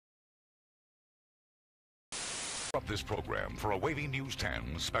Up this program for a Wavy News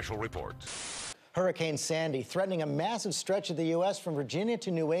 10 special report. Hurricane Sandy threatening a massive stretch of the U.S. from Virginia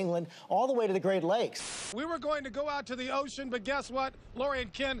to New England, all the way to the Great Lakes. We were going to go out to the ocean, but guess what? Lori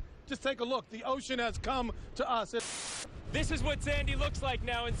and Ken, just take a look. The ocean has come to us. This is what Sandy looks like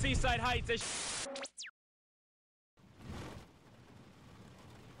now in Seaside Heights.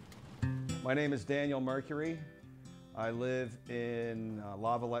 My name is Daniel Mercury. I live in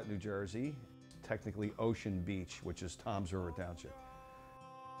Lavallette, New Jersey, technically Ocean Beach, which is Toms River Township.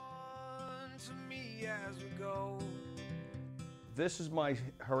 This is my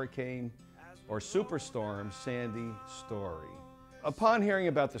hurricane or superstorm Sandy story. Upon hearing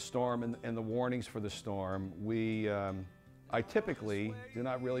about the storm and the warnings for the storm, I typically do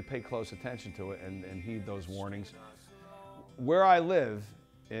not really pay close attention to it and heed those warnings. Where I live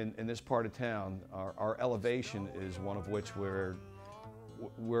in this part of town, our elevation is one of which we're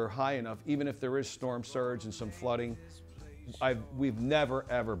high enough, even if there is storm surge and some flooding. We've never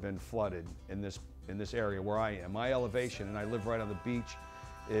ever been flooded in this area where I am. My elevation, and I live right on the beach,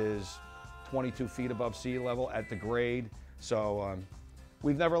 is 22 feet above sea level at the grade. So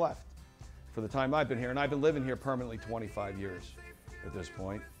we've never left for the time I've been here, and I've been living here permanently 25 years at this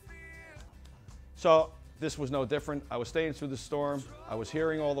point. So this was no different. I was staying through the storm. I was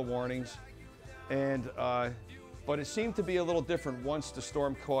hearing all the warnings, and but it seemed to be a little different once the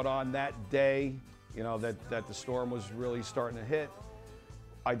storm caught on that day, you know, that the storm was really starting to hit.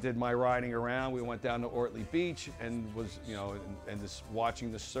 I did my riding around. We went down to Ortley Beach and was, you know,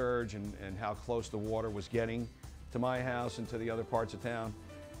 watching the surge and how close the water was getting to my house and to the other parts of town.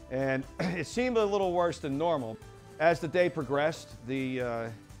 And it seemed a little worse than normal. As the day progressed,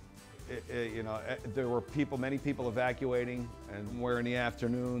 there were many people evacuating, and where in the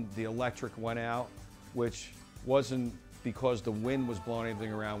afternoon the electric went out, which wasn't because the wind was blowing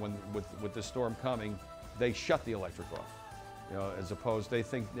anything around. With the storm coming, they shut the electric off. You know, as opposed,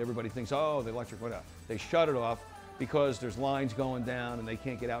 everybody thinks, oh, the electric went out. They shut it off because there's lines going down and they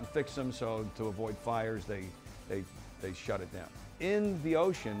can't get out and fix them. So to avoid fires, they shut it down. In the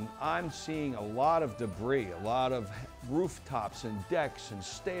ocean, I'm seeing a lot of debris, a lot of rooftops and decks and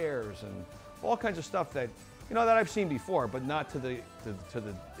stairs and all kinds of stuff that, you know, that I've seen before, but not to the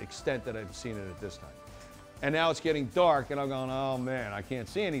extent that I've seen it at this time. And now it's getting dark, and I'm going, oh man, I can't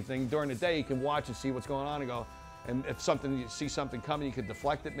see anything. During the day, you can watch and see what's going on and go, and if you see something coming, you could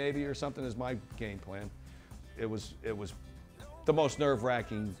deflect it maybe or something is my game plan. It was the most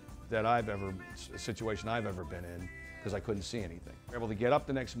nerve-wracking situation I've ever been in, because I couldn't see anything. We were able to get up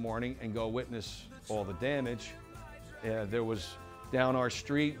the next morning and go witness all the damage. There was down our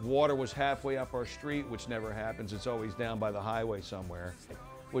street, water was halfway up our street, which never happens. It's always down by the highway somewhere,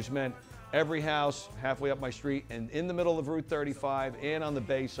 which meant every house halfway up my street and in the middle of Route 35 and on the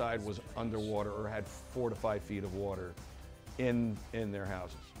bay side was underwater or had 4 to 5 feet of water in their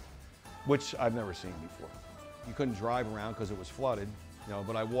houses, which I've never seen before. You couldn't drive around because it was flooded, you know,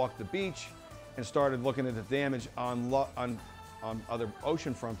 but I walked the beach and started looking at the damage on other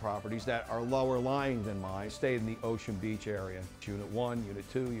oceanfront properties that are lower lying than mine. I stayed in the Ocean Beach area, Unit 1, Unit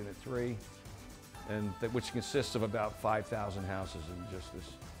 2, Unit 3, which consists of about 5,000 houses in just this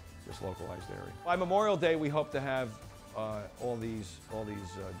localized area. By Memorial Day, we hope to have all the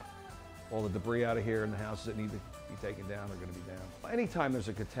debris out of here, and the houses that need to be taken down are going to be down. Anytime there's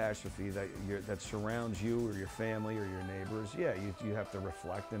a catastrophe that surrounds you or your family or your neighbors, yeah, you have to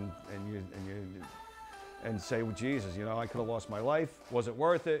reflect and say, well, Jesus, you know, I could have lost my life. Was it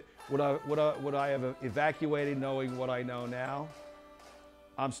worth it? Would I have evacuated knowing what I know now?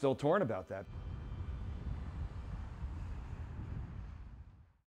 I'm still torn about that.